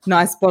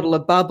nice bottle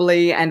of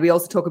bubbly. And we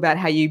also talk about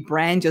how you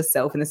brand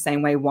yourself in the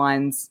same way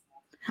wines.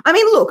 I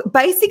mean, look,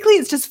 basically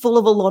it's just full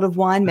of a lot of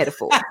wine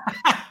metaphors.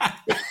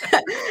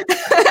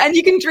 And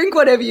you can drink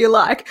whatever you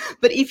like.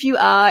 But if you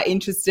are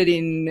interested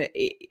in,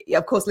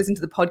 of course, listen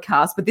to the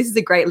podcast. But this is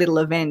a great little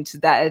event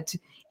that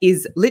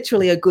is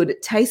literally a good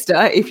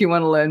taster if you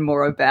want to learn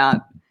more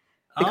about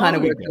the kind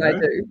of work that I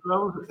do.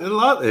 I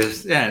like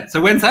this. Yeah. So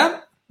when's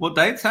that? What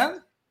date's that?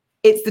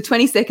 It's the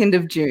 22nd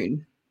of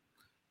June.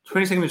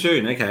 22nd of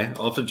June. Okay.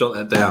 I'll have to jot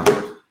that down.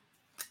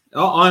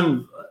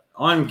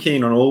 I'm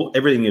keen on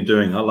everything you're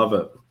doing. I love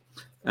it.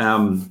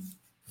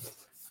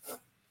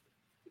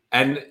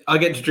 And I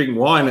get to drink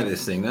wine at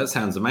this thing. That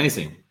sounds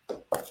amazing.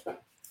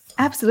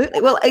 Absolutely.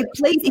 Well,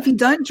 please, if you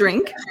don't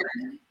drink,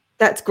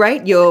 that's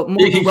great. You're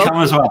more than welcome.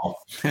 Come as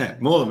well. Yeah,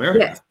 more than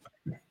merrier.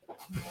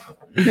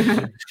 Yes.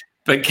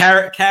 But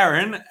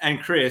Karen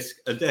and Chris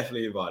are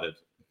definitely invited.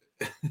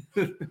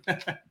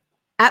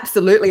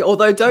 Absolutely.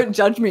 Although don't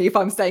judge me if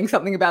I'm saying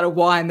something about a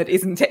wine that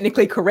isn't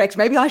technically correct.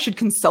 Maybe I should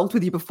consult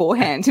with you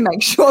beforehand to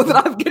make sure that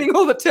I'm getting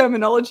all the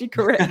terminology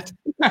correct.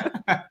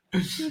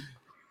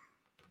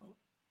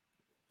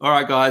 All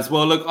right, guys.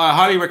 Well, look, I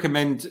highly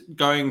recommend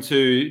going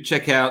to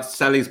check out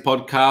Sally's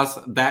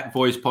podcast, That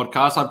Voice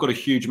Podcast. I've got a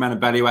huge amount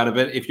of value out of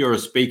it. If you're a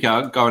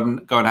speaker, go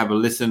and have a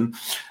listen.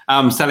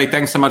 Sally,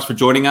 thanks so much for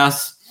joining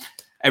us.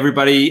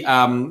 Everybody,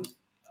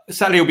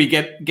 Sally will be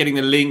getting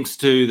the links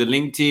to the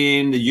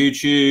LinkedIn, the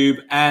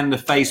YouTube, and the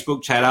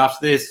Facebook chat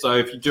after this. So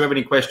if you do have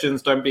any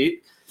questions, don't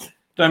be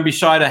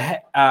shy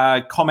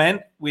to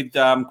comment with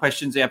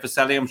questions there for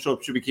Sally. I'm sure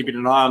she'll be keeping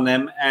an eye on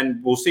them.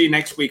 And we'll see you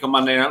next week on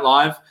Monday Night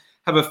Live.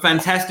 Have a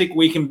fantastic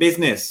week in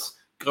business.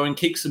 Go and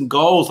kick some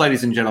goals,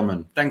 ladies and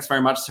gentlemen. Thanks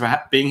very much for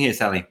being here,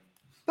 Sally.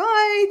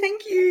 Bye.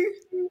 Thank you.